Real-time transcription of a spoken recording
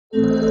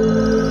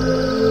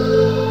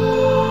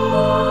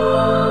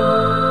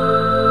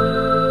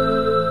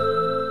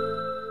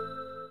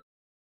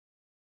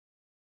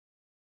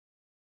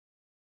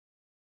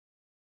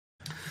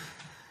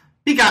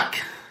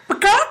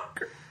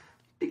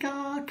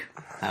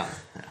Peacock.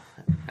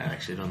 I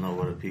actually don't know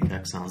what a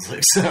peacock sounds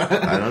like. So.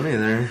 I don't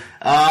either.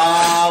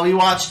 We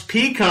watched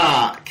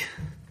Peacock,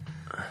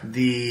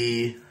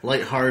 the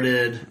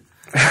lighthearted.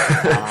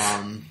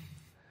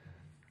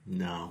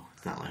 No,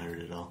 it's not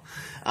lighthearted at all.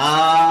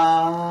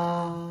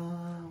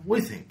 What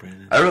do you think,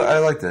 Brandon? I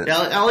liked it. Yeah,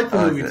 I like the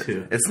movie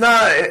too. It's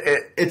not.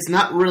 It's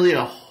not really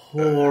a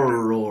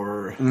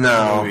horror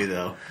movie,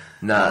 though.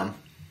 No.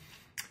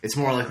 It's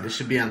more like it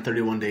should be on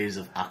 31 Days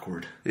of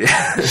Awkward.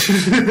 Yeah.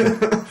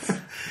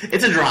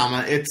 It's a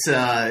drama. It's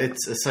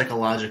a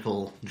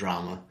psychological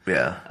drama.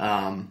 Yeah.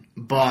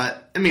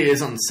 But I mean,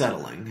 it's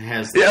unsettling. It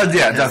has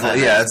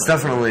definitely. Yeah, it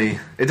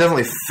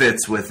definitely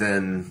fits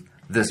within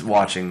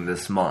watching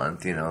this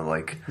month.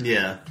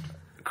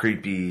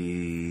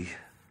 Creepy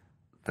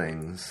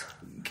things.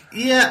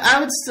 Yeah, I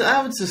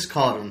would just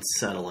call it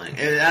unsettling.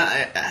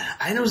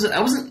 I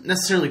wasn't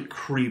necessarily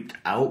creeped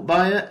out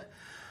by it.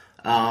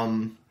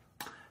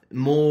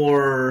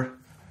 More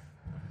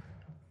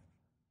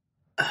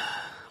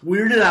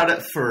weirded out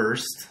at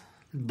first,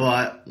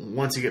 but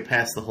once you get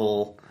past the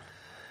whole,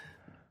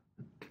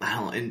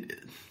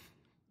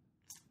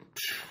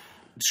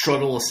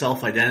 struggle with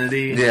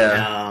self-identity,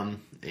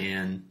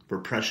 and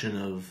repression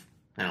of,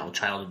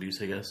 child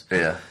abuse, I guess.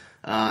 Yeah.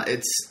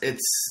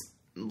 It's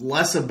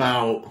less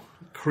about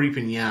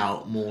creeping you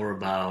out, more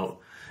about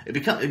it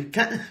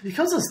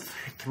becomes a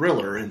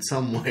thriller in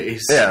some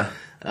ways. Yeah.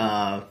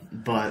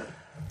 But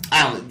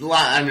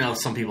I know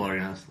some people are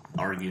going to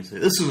argue and say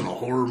this isn't a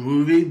horror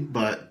movie,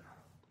 but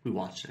we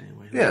watched it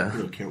anyway. Yeah.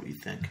 We don't care what you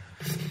think.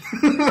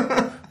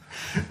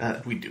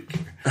 We do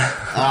care.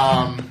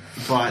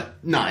 But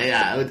no,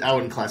 yeah, I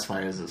wouldn't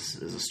classify it as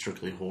a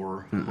strictly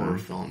horror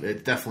film.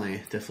 It's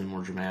definitely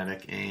more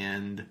dramatic,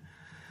 and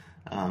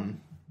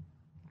I'm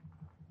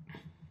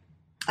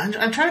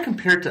trying to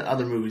compare it to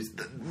other movies.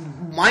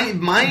 My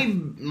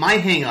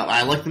hang up,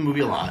 I like the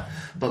movie a lot,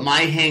 but my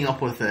hang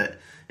up with it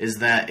is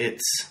that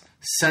it's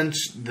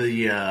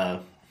the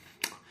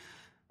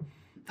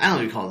I don't know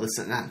what you call it, this,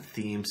 not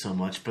theme so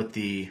much, but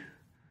the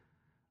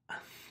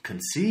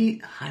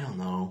conceit, I don't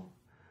know,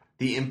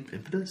 the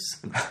impetus.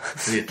 We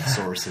have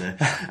thesaurus today.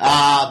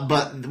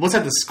 But what's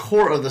at the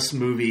core of this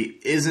movie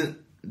isn't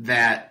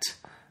that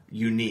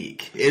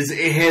unique. It's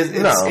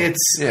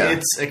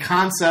a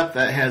concept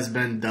that has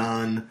been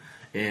done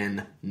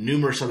in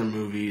numerous other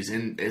movies,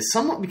 and it's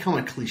somewhat become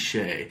a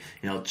cliche.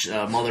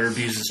 Mother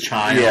abuses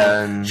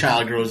child,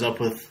 child grows up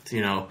with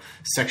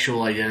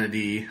sexual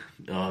identity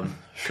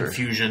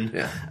confusion.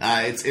 Yeah.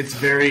 It's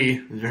very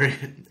very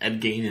Ed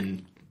Gein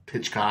and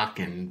Hitchcock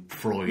and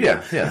Freud.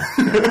 Yeah.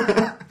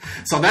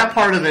 So that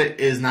part of it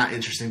is not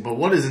interesting, but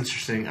what is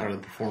interesting are the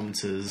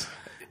performances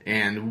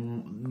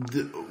and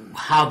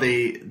what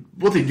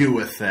they do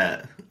with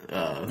that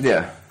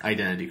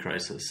identity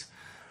crisis.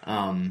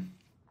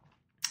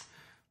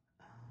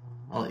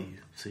 I'll let you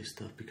say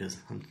stuff because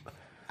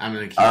I'm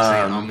going to keep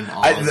saying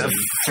I'm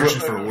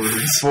searching for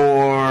words.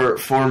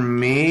 For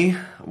me,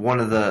 one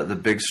of the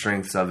big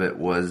strengths of it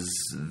was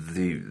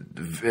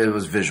it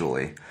was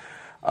visually.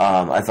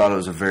 I thought it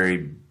was a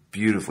very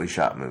beautifully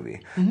shot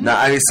movie. Mm-hmm.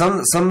 Now,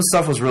 some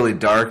stuff was really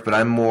dark, but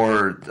I'm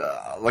more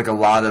like a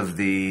lot of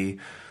the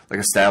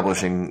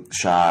establishing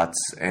shots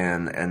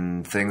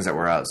and things that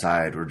were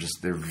outside were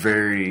just, they're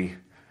very,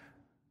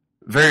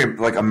 very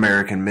like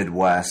American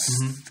Midwest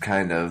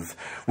kind of,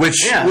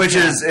 which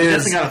is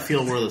definitely got a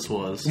feel where this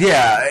was.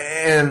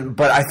 Yeah,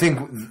 but I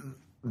think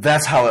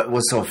that's how it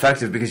was so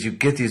effective, because you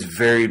get these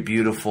very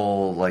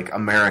beautiful like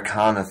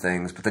Americana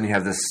things, but then you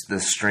have this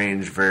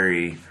strange,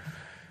 very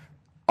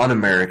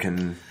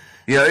un-American.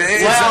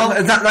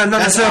 It's not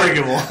necessarily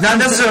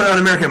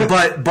un-American,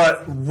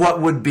 but what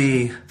would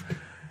be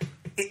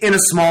in a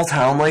small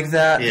town like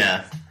that?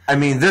 Yeah. I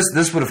mean,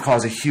 this would have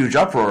caused a huge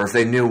uproar if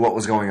they knew what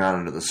was going on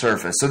under the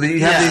surface. So you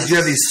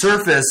have these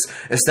surface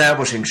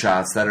establishing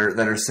shots that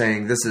are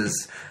saying this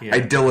is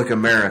idyllic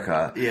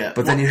America. Yeah.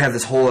 But then you have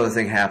this whole other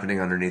thing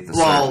happening underneath the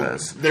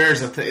surface.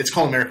 There's it's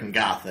called American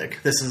Gothic.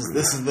 This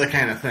is the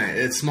kind of thing.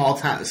 It's small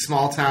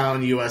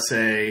town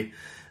USA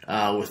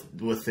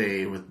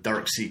with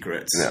dark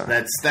secrets. Yeah.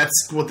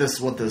 That's what this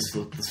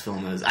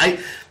film is.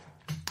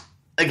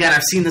 Again,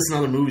 I've seen this in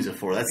other movies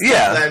before.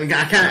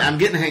 I'm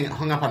getting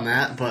hung up on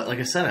that, but like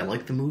I said, I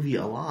like the movie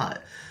a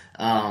lot.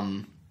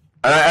 I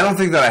don't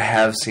think that I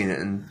have seen it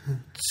in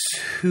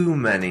too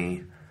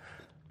many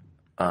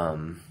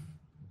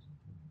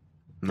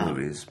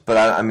movies, but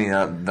I mean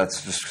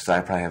that's just because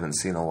I probably haven't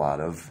seen a lot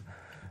of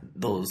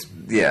those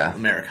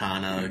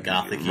Americana,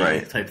 Gothic-y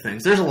type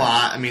things. There's a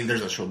lot. I mean,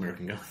 there's a show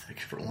American Gothic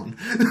for one,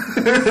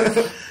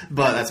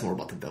 but that's more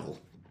about the devil.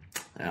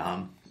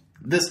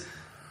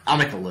 I'll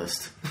make a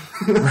list.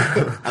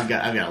 I've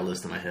got a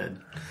list in my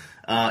head.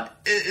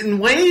 In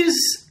ways,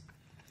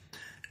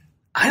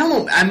 I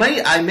don't know.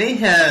 I may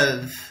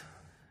have.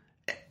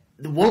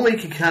 The one way you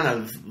can kind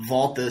of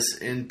vault this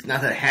in,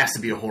 not that it has to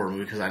be a horror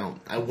movie, because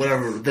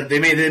whatever they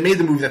made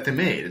the movie that they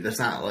made. That's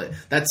not like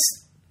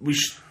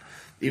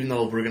even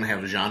though we're gonna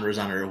have genres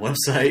on our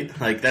website,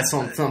 like that's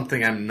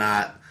something I'm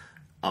not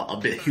a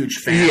bit huge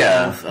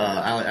fan of.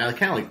 I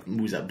kind of like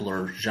movies that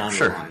blur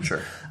genre lines.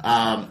 Sure.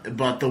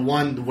 But the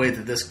one way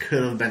that this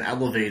could have been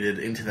elevated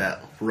into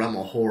that realm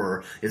of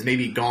horror is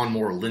maybe gone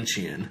more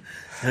Lynchian,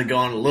 had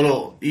gone a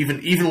little even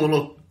a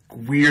little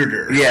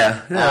weirder.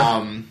 Yeah. A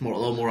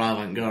little more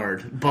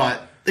avant-garde.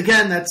 But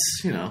again,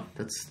 that's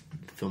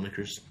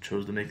filmmakers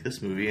chose to make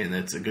this movie, and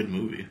it's a good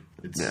movie.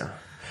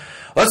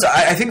 Well,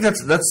 I think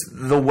that's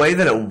the way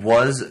that it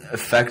was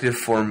effective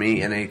for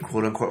me in a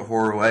quote unquote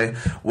horror way,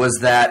 was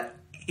that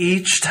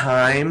each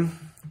time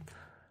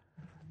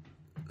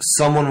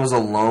someone was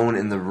alone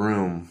in the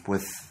room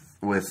with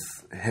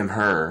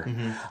her,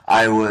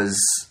 I was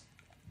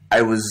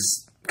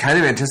kind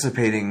of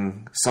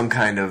anticipating some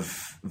kind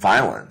of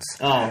violence.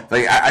 Oh,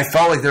 like I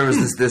felt like there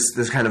was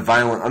this kind of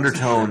violent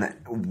undertone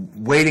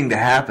waiting to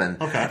happen.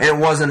 Okay, and it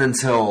wasn't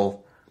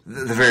until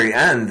the very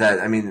end that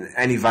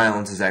any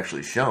violence is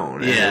actually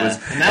shown. Yeah,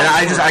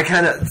 I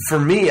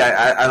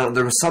don't.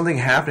 There was something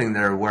happening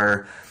there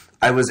where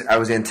I was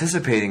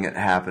anticipating it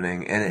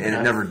happening, and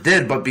it never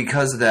did. But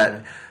because of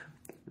that,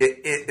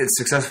 it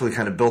successfully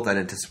kind of built that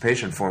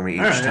anticipation for me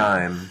each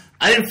time.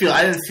 I didn't feel,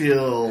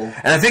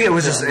 and I think it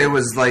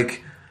was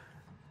like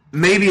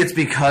maybe it's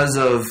because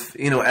of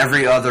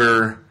every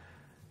other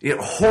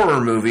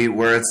horror movie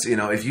where it's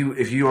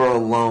if you are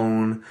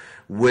alone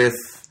with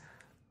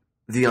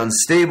the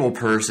unstable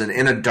person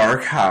in a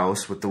dark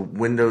house with the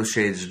window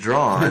shades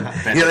drawn,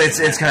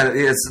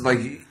 it's like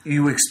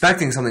you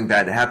expecting something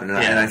bad to happen,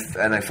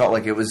 and I felt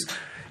like it was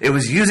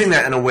using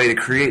that in a way to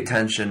create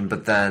tension,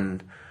 but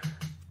then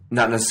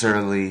not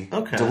necessarily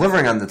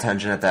delivering on the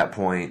tension at that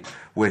point,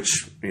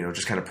 which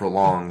just kind of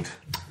prolonged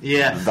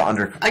the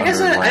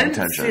underlying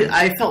tension.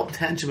 I felt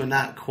tension, but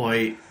not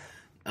quite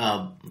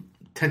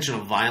tension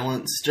of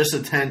violence, just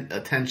a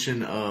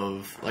tension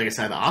of, like I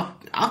said,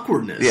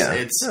 awkwardness.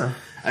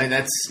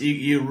 That's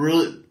you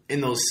really, in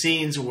those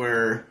scenes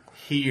where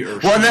he or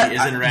she is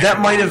interacting that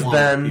might have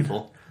been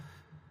people.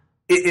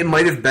 It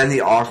might have been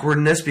the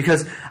awkwardness,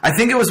 because I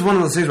think it was one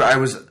of those things where I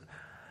was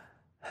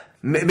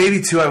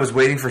maybe I was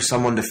waiting for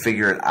someone to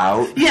figure it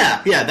out.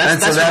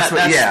 That's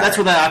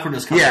where that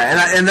awkwardness comes.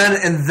 Yeah, and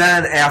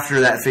then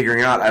after that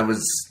figuring out, I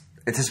was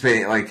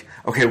anticipating, like,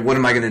 okay, what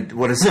am I going to?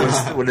 What is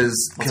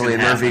Cillian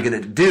Murphy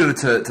going to do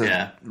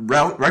to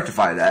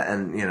rectify that?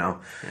 And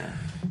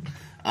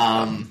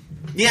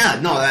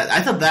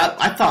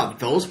I thought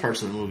those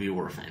parts of the movie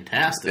were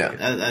fantastic.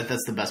 Yeah.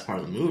 That's the best part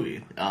of the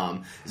movie.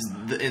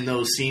 In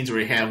those scenes where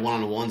you have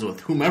one-on-ones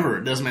with whomever,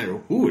 it doesn't matter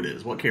who it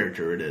is, what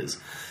character it is.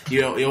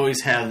 You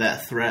always have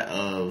that threat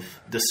of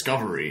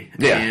discovery.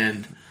 Yeah.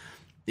 And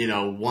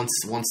once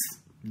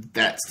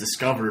that's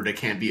discovered, it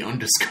can't be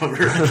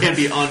undiscovered. It can't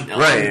be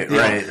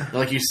right.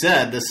 Like you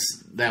said,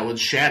 that would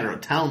shatter a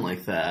town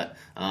like that.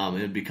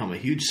 It would become a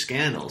huge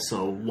scandal.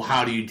 So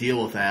how do you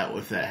deal with that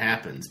if that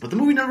happens? But the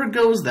movie never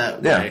goes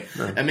that way.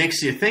 Yeah. It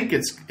makes you think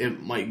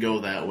it might go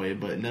that way,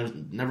 but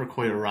it never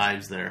quite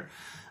arrives there.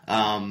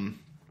 And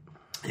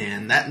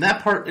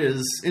that part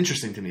is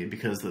interesting to me,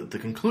 because the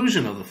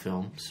conclusion of the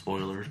film,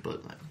 spoilers,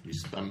 but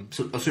I'm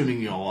assuming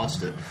you all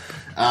watched it.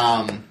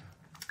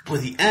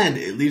 With the end,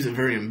 it leaves it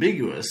very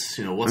ambiguous.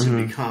 What's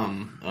it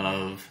become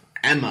of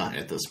Emma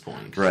at this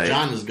point? Right.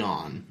 John is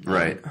gone.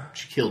 Right.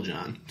 She killed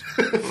John,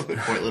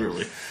 quite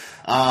literally.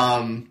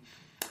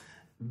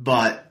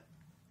 But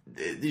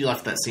you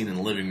left that scene in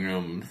the living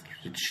room.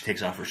 She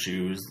takes off her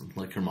shoes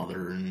like her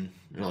mother,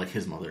 or like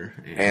his mother,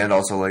 and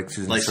also like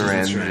Susan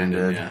Sarandon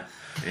did. Yeah,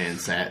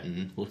 and sat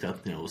and looked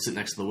up. Sit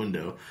next to the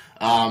window.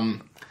 I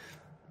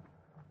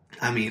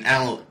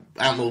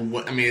don't know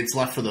what. It's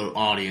left for the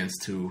audience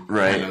to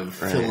kind of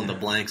fill in the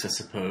blanks, I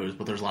suppose.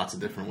 But there's lots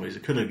of different ways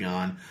it could have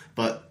gone.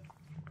 But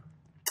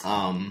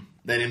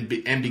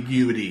that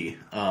ambiguity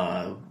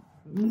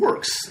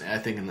works, I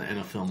think, in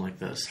a film like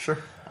this. Sure.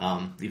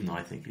 Even though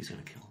I think he's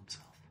going to kill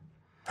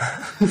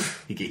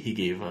himself. He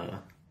gave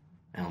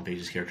Alan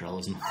Page's character all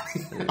his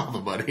money, all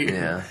the money.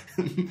 Yeah.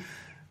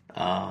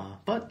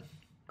 But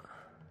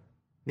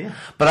yeah.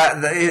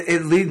 But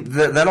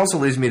that also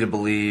leads me to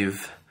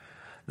believe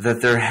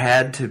that there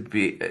had to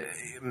be,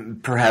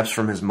 perhaps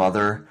from his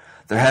mother,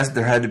 there had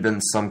to have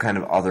been some kind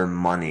of other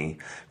money,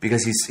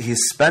 because he's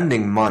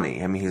spending money.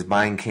 He's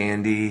buying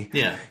candy.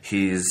 Yeah.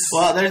 There's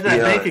that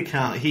bank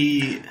account.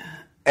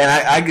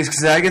 I guess,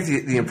 because I get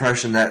the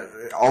impression that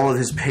all of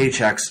his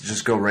paychecks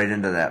just go right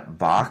into that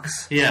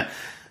box. Yeah.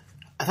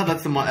 I thought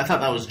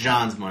that was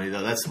John's money,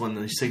 though. That's when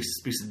he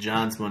speaks of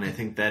John's money. I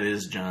think that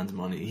is John's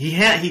money.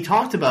 He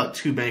talked about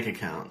two bank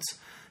accounts.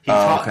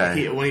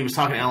 When he was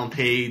talking to Alan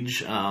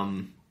Page,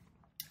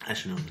 I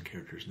should know the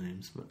characters'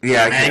 names, but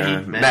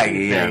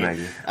Maggie.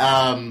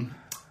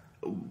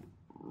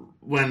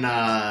 When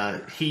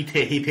he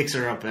picks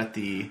her up at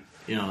the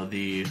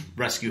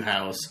rescue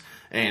house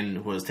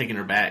and was taking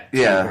her back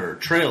to her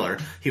trailer,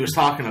 he was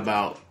talking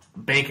about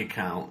bank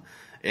account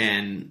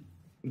and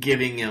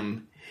giving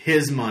him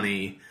his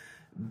money,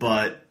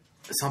 but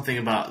something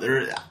about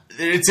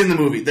it's in the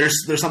movie.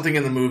 There's something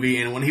in the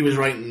movie, and when he was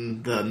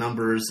writing the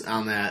numbers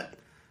on that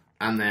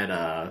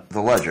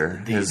the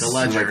ledger, the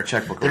ledger, like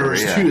checkbook. There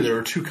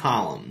were two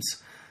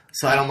columns.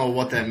 So I don't know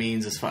what that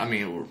means. I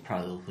mean, we're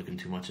probably looking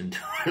too much into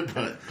it,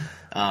 but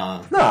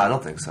no, I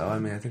don't think so. I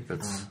mean, I think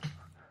that's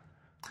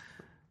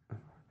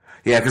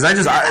yeah.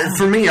 Because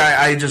for me,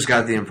 I just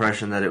got the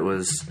impression that it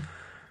was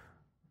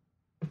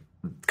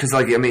because,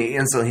 like, I mean,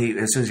 instantly,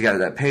 as soon as he got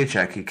that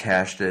paycheck, he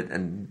cashed it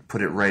and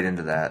put it right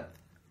into that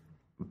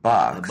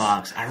box. The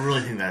box. I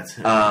really think that's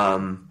it.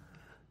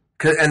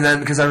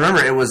 Because I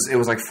remember it was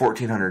like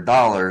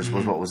 $1,400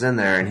 was what was in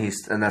there,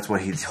 and that's what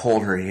he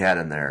told her he had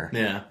in there.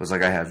 Yeah, it was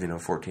like I have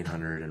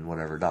 $1,400 and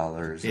whatever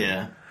dollars.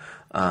 Yeah,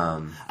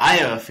 I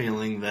have a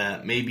feeling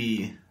that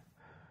maybe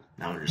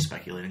now we're just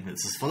speculating.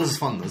 This is fun. This is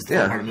fun. This is the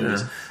fun part of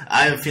movies. Yeah.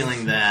 I have a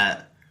feeling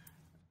that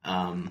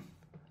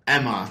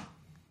Emma,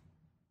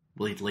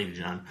 Lady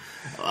John,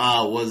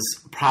 was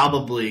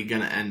probably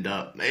going to end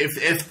up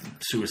if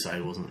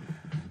suicide wasn't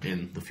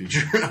in the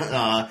future,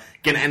 gonna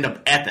end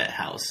up at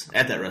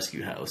that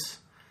rescue house.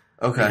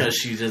 Okay. Because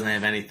she doesn't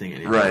have anything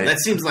anymore. Right. That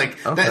seems like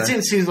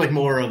seems like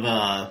more of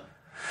a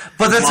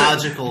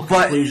logical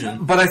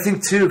conclusion. But I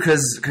think too,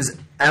 because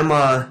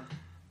Emma,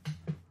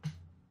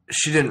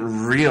 she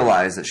didn't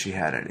realize that she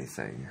had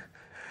anything,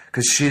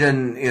 because she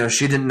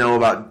didn't know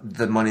about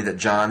the money that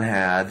John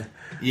had.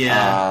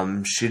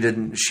 Yeah.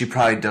 She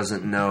probably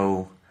doesn't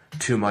know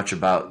too much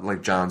about,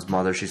 like, John's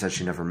mother. She said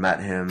she never met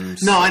him.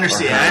 No, I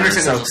understand. I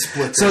understand.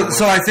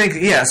 So I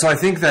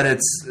think that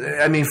it's.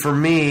 I mean, for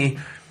me,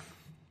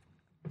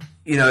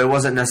 it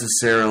wasn't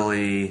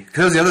necessarily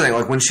because the other thing,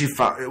 like when she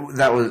found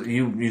that was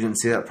you didn't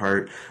see that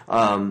part.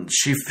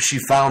 She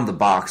found the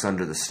box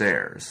under the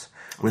stairs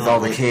with all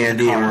the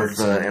candy and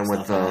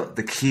with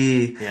the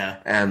key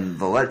and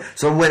the lead.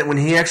 So when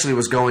he actually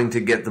was going to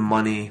get the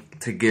money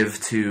to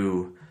give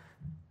to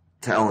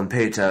Ellen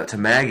Page to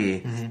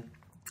Maggie. Mm-hmm.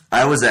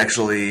 I was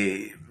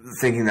actually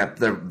thinking that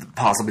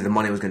possibly the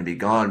money was going to be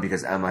gone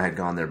because Emma had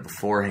gone there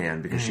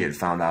beforehand because she had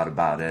found out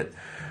about it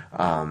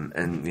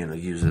and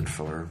use it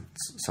for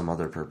some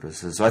other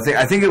purposes. So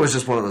I think it was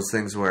just one of those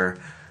things where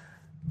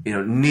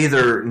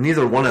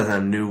neither one of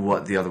them knew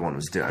what the other one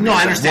was doing.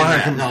 I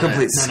understand that.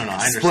 Complete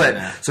I split.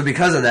 That. So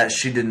because of that,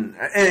 she didn't.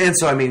 And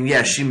so I mean,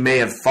 yeah, she may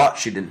have thought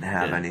she didn't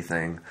have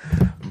anything,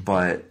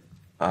 but.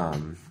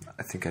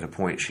 I think at a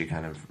point she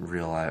kind of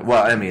realized.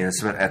 Well, I mean,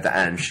 at the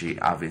end, she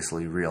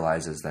obviously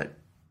realizes that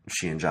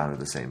she and John are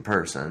the same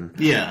person.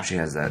 Yeah, she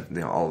has that.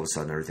 All of a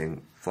sudden,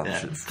 everything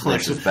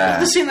flashes back.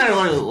 The scene that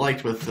I really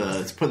liked with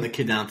putting the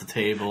kid down at the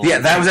table. Yeah,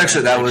 that was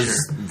actually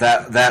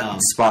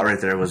that spot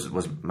right there was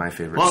my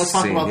favorite. Well, let's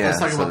talk scene. Let's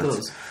talk about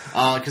those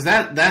because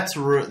that's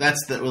where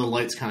the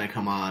lights kind of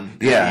come on.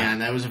 Yeah, and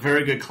that was a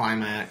very good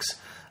climax.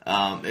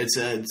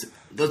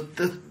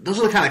 Those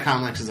are the kind of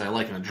climaxes I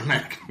like in a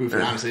dramatic movie.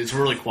 Yeah. Honestly, it's a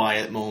really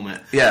quiet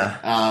moment.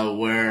 Yeah,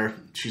 where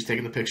she's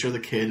taking the picture of the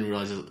kid and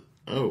realizes,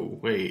 oh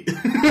wait.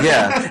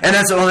 Yeah, and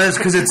that's all it is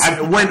because it's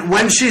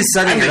when she's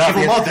setting it up.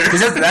 Because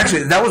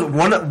that was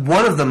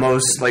one of the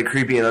most like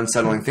creepy and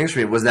unsettling things for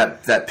me was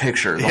that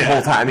picture the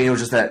whole time. I mean, it was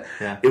just that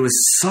it was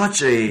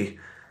such a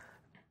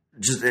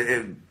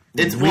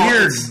it's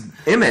weird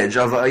image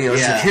of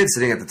just a kid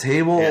sitting at the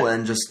table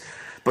and just.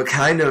 But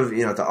kind of,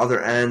 at the other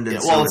end. And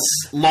so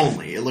it's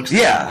lonely. It looks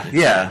lonely.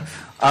 Yeah.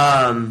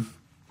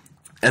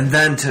 And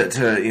then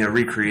to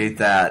recreate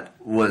that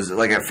was,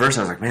 like, at first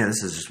I was like, man,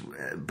 this is just...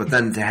 But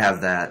then to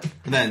have that...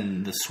 And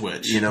then the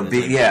switch.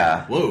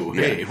 Whoa,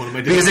 hey, what am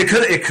I doing? Because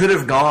it could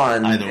have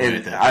gone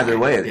either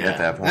way at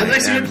that point. And that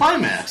makes a good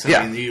climax.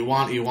 I mean, you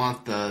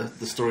want the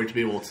story to be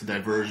able to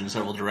diverge in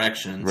several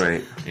directions.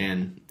 Right.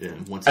 And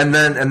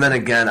then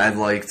again, I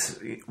liked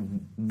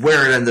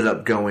where it ended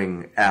up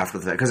going after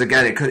that. Because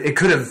again, it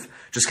could have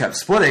just kept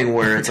splitting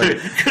where it's like...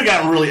 It could have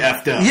gotten really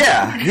effed up.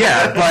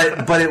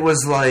 Yeah. But it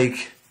was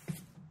like...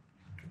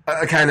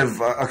 a kind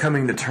of a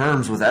coming to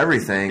terms with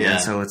everything,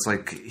 and so it's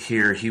like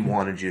here he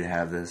wanted you to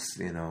have this,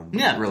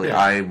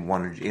 I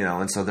wanted,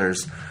 and so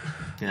there's,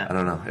 I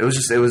don't know. It was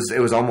just it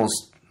was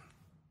almost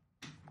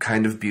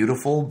kind of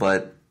beautiful,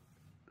 but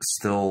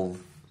still,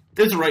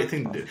 it was the right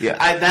thing to do.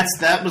 Yeah,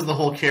 that was the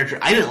whole character.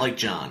 I didn't like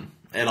John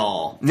at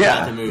all.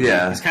 Yeah, the movie.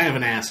 Yeah, he's kind of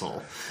an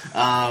asshole.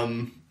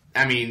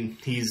 I mean,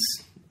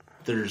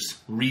 there's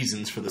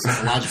reasons for this,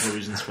 psychological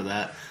reasons for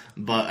that,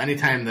 but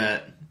anytime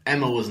that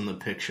Emma was in the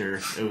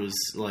picture, it was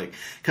like...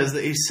 Because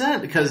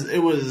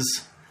it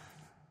was...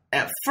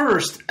 At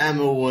first,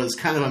 Emma was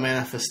kind of a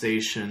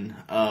manifestation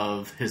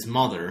of his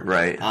mother.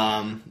 Right.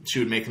 She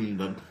would make him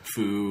the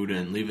food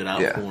and leave it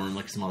out for him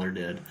like his mother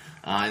did.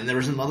 And there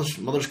was his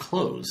mother's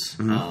clothes.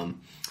 Mm-hmm. I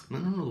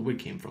don't know where the wig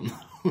came from,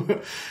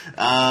 though.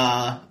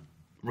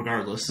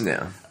 Regardless.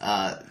 Yeah.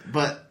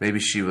 But...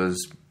 Maybe she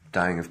was...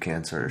 dying of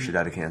cancer. She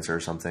died of cancer or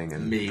something,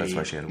 and that's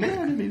why she had a wig.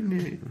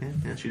 Maybe.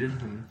 Yeah, she did.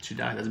 She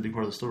died. That's a big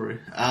part of the story.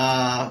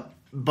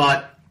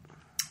 But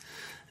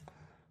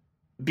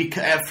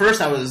at first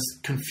I was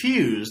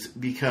confused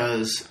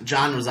because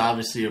John was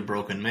obviously a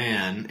broken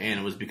man, and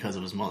it was because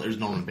of his mother. There's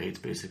Norman Bates,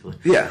 basically.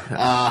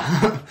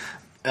 Yeah.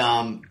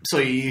 So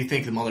you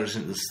think the mother's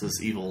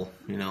this evil,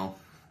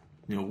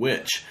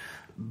 witch,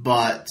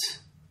 but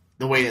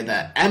the way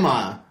that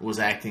Emma was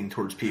acting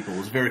towards people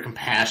was very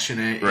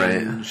compassionate,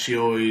 and she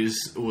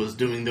always was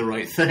doing the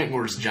right thing,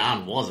 whereas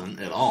John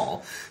wasn't at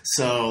all.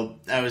 So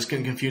I was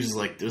getting confused. Is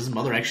like, was his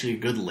mother actually a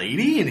good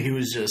lady, and he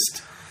was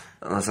just.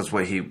 Unless that's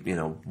what he,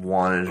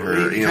 wanted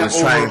her. Was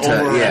trying to,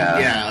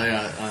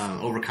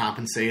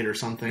 overcompensate or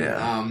something.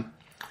 Yeah.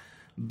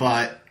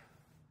 But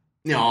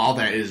all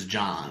that is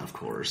John, of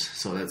course.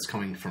 So that's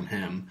coming from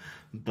him.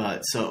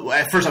 But so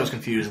at first I was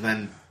confused.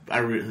 And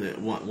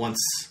then once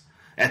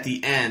at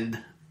the end,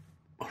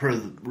 her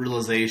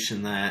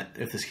realization that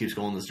if this keeps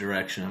going this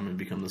direction, I'm going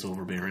to become this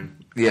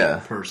overbearing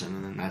person,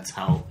 and then that's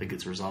how it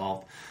gets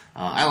resolved.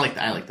 I like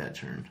that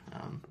turn.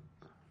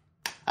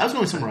 I was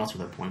going somewhere else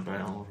with that point, but I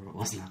don't know where it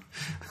was now.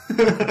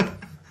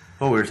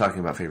 Well, we were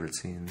talking about favorite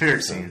scenes.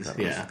 Favorite scenes,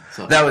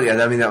 So that was,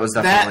 that was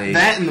definitely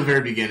that in the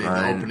very beginning,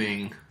 the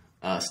opening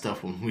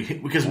stuff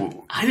because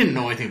I didn't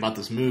know anything about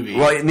this movie.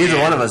 Well, neither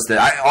one of us did,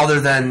 other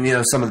than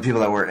some of the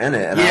people that were in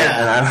it. And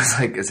I was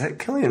like, "Is that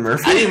Cillian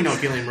Murphy?" I didn't even know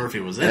Cillian Murphy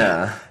was in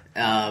it.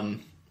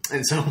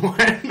 And so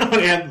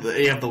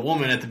you have the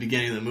woman at the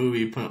beginning of the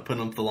movie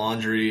putting up the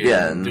laundry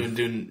and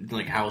doing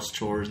like house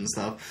chores and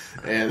stuff.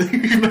 And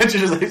you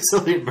mentioned it's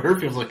like Cillian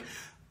Murphy. I was like,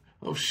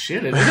 oh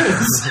shit, it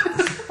is.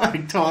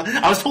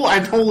 I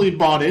totally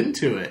bought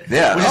into it.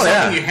 Yeah, which is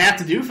something you have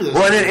to do for this.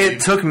 Well,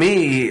 it took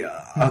me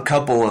a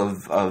couple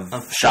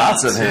of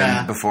shots of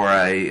him before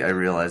I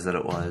realized that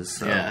it was.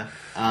 So. Yeah,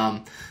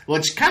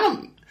 which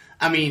kind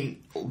of,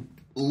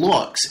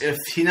 looks, if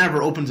he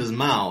never opens his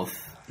mouth.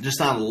 Just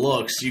on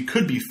looks, you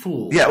could be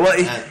fooled. Yeah, well,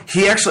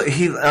 he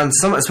on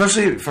some,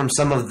 especially from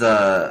some of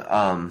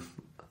the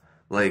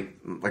like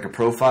a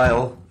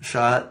profile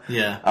shot.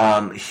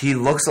 Yeah. He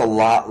looks a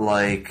lot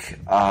like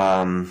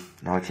I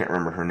can't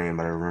remember her name,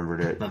 but I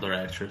remembered it. Another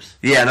actress.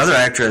 Yeah, another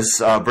actress,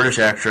 British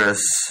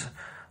actress,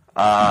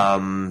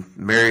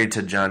 married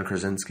to John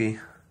Krasinski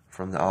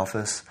from The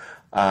Office.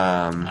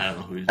 I don't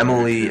know who he's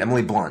Emily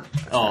Blunt.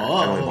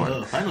 Emily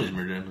Blunt. I know he's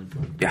married to Emily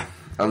Blunt. Yeah,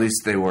 at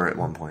least they were at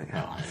one point.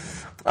 Yeah. Oh, I didn't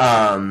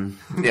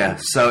know. Yeah,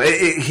 so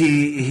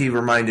he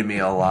reminded me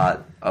a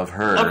lot of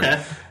her.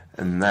 Okay.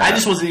 And that, I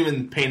just wasn't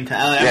even paying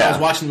attention. I was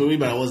watching the movie,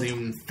 but I wasn't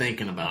even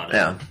thinking about it.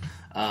 Yeah.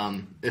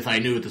 If I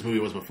knew what this movie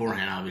was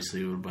beforehand,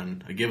 obviously it would have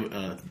been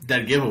a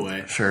dead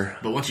giveaway. Sure.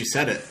 But once you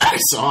said it, I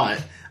saw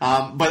it.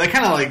 But that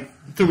kind of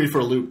like threw me for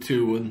a loop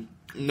too, when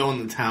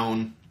knowing the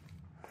town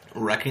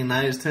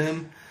recognized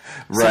him.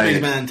 Right.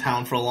 Somebody's been in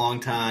town for a long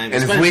time.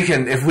 And if we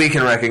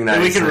can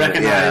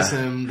recognize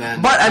him,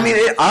 then. But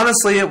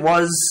honestly, it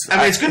was.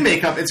 It's good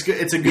makeup. It's good.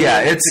 It's a good.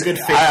 It's a good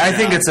fake. I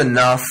think it's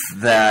enough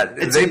that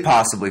they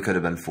possibly could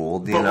have been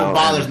fooled. But what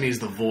bothers me is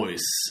the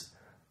voice.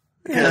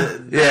 Yeah.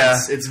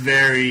 It's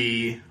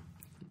very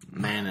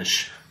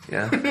mannish.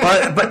 Yeah,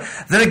 but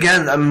then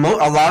again, a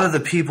lot of the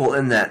people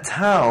in that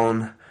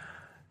town,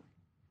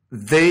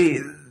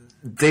 they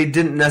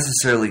didn't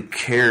necessarily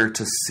care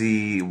to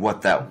see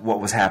what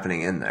was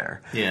happening in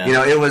there.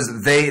 Yeah. It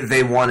was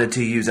they wanted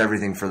to use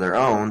everything for their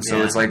own,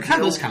 so it's like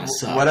kind of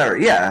suck. Whatever.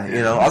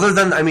 Yeah, other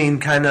than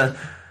kind of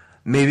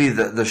maybe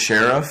the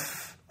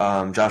sheriff,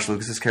 Josh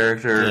Lucas's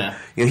character.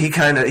 Yeah.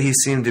 He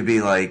seemed to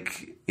be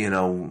like,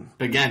 But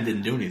again,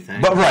 didn't do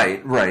anything. But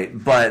right.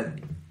 But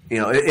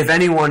if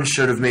anyone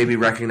should have maybe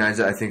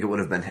recognized it, I think it would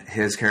have been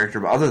his character.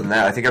 But other than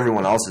that, I think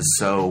everyone else is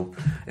so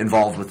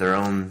involved with their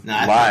own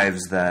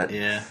lives that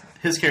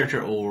his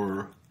character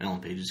or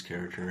Ellen Page's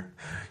character.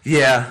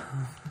 Yeah.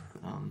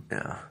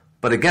 Yeah.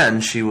 But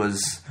again, she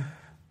was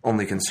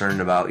only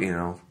concerned about,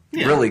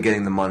 really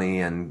getting the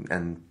money and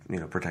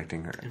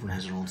protecting her. Everyone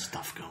has their own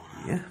stuff going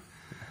on. Yeah.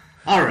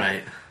 All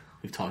right.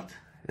 We've talked.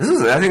 I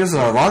think this is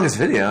our longest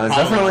video. It's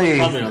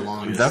probably our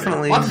longest.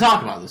 Definitely. A lot to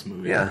talk about this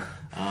movie. Yeah.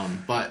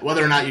 But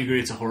whether or not you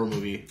agree it's a horror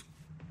movie,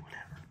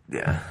 whatever.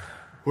 Yeah.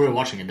 We're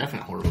watching a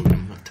definite horror movie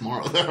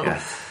tomorrow, though.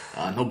 Yeah.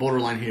 No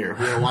borderline here.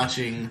 We are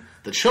watching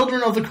The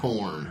Children of the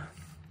Corn.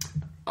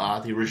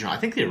 The original. I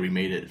think they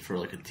remade it for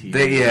like a TV.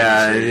 They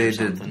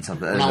did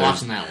something. We're not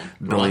watching that one.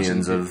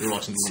 Billions of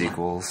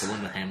sequels. The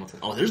one with Hamilton.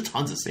 Oh, there's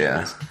tons of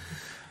sequels.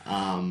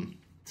 Yeah.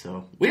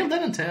 So we have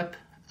that on tap.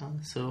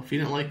 So if you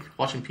didn't like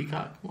watching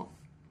Peacock, well,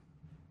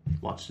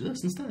 watch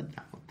this instead.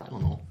 I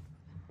don't know.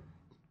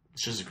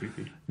 It's just a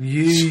creepy.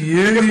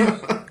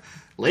 Yeah.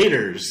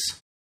 Laters.